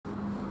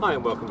Hi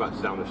and welcome back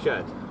to Down the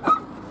Shed.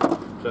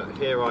 So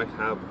here I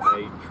have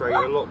a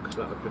trailer lock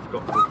that I've just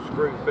got from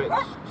Screwfix,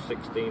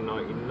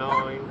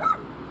 $16.99.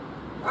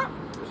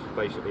 This is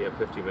basically a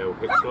 50mm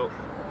hitch lock.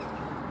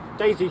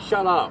 Daisy,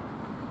 shut up!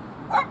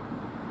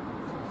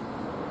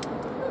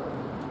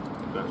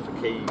 That's the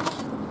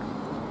keys.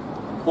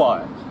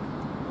 Quiet.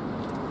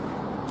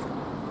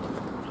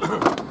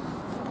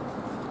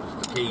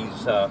 That's the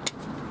keys,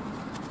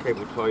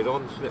 cable tied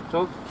on, slipped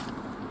off.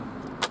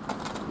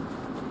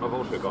 I've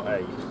also got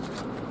a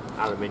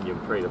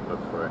aluminium trailer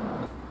plug for it.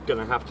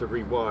 Gonna have to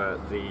rewire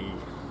the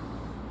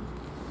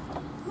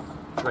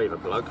trailer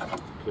plug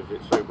because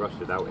it's so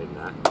rusted out in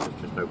there.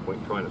 There's just no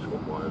point trying to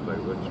swap wires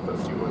over and put a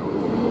few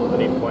on. I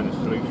need to find a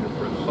solution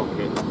for a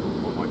socket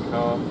on my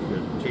car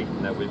because cheap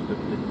in their wisdom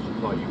didn't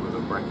supply you with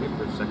a bracket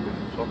for a second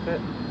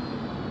socket.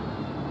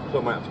 So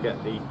I might have to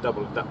get the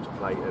double adapter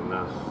plate and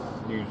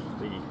use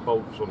the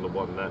bolts on the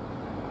one that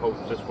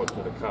holds this one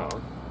to the car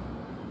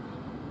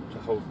to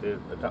hold the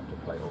adapter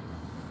plate on.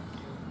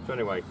 So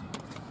anyway,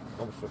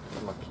 I'm just looking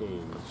for my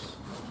keys.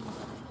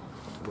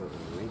 Where are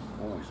we?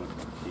 Always looking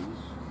for the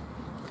keys.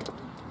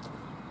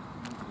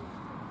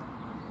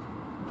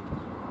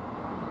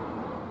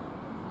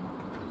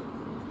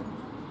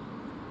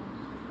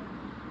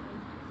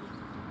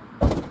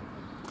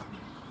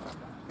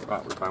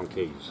 Right, we found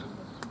keys.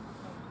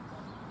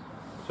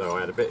 So I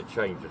had a bit of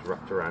change just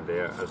wrapped around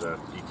here as a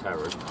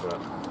deterrent, but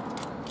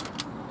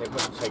it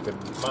wouldn't take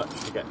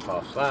much to get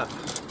past that.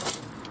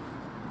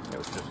 It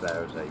was just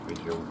there as a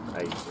visual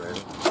aid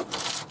really.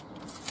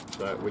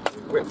 So we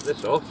can rip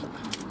this off.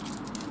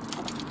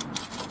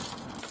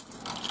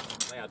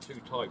 They had two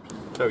types.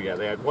 So yeah,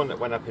 they had one that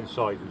went up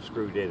inside and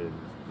screwed in and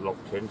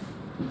locked in.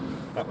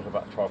 That was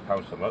about £12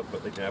 something,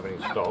 but they didn't have any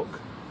in stock.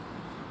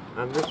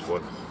 And this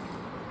one.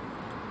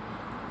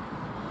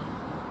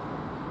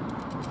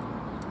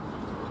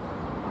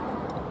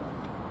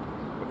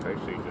 Okay,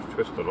 so you just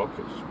twist the lock,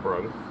 it's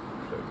sprung.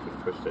 So just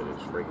twist it and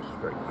it springs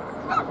straight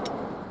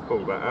back.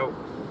 Pull that out.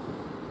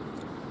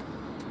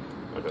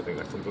 I don't think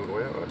that comes all the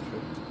way out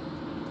actually.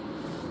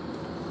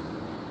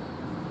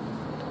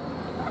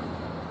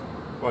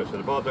 Right, so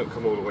the bar don't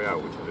come all the way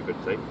out, which is a good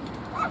thing.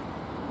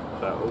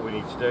 So all we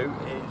need to do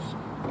is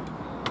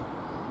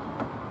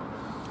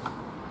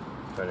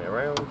turn it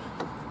around,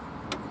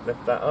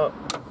 lift that up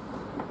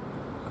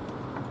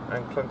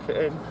and clunk it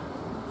in.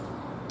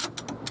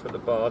 Put the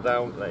bar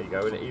down, there you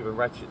go, and it even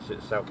ratchets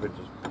itself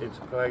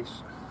into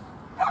place.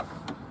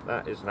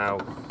 That is now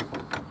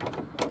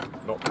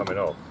not coming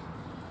off.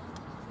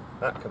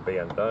 That can be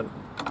undone,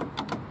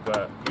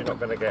 but you're not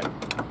going to get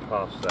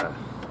past there.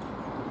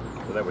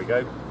 So there we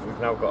go, we've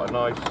now got a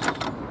nice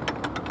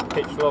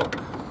hitch lock.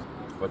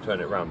 If I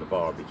turn it around, the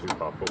bar will be too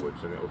far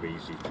forwards and it will be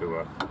easy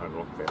to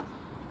unlock it.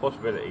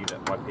 Possibility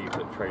that my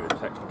people at Trailer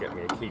Tech can get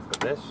me a key for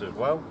this as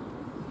well.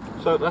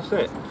 So that's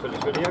it for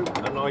this video,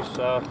 a nice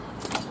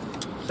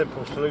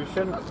simple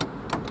solution,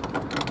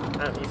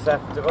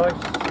 anti-theft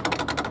device.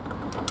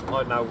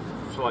 I'm now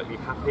slightly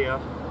happier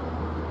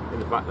in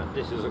the fact that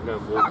this isn't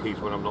going to walk keys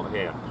when I'm not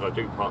here, because I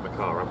do park the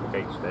car up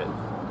against it.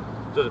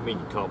 Doesn't mean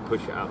you can't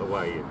push it out of the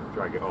way and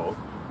drag it off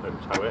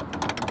and tow it,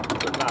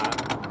 but that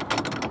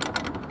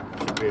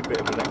should be a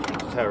bit of an extra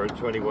deterrent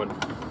to anyone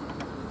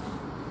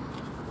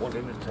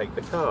wanting to take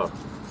the car.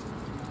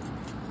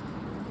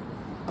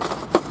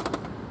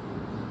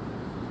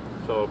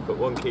 So I'll put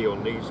one key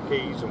on these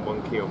keys and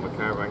one key on my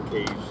caravan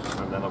keys,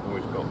 and then I've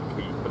always got the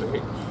key for the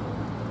hitch.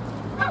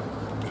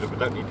 Because if I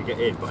don't need to get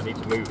in but I need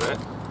to move it,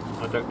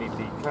 I don't need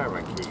the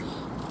caravan keys.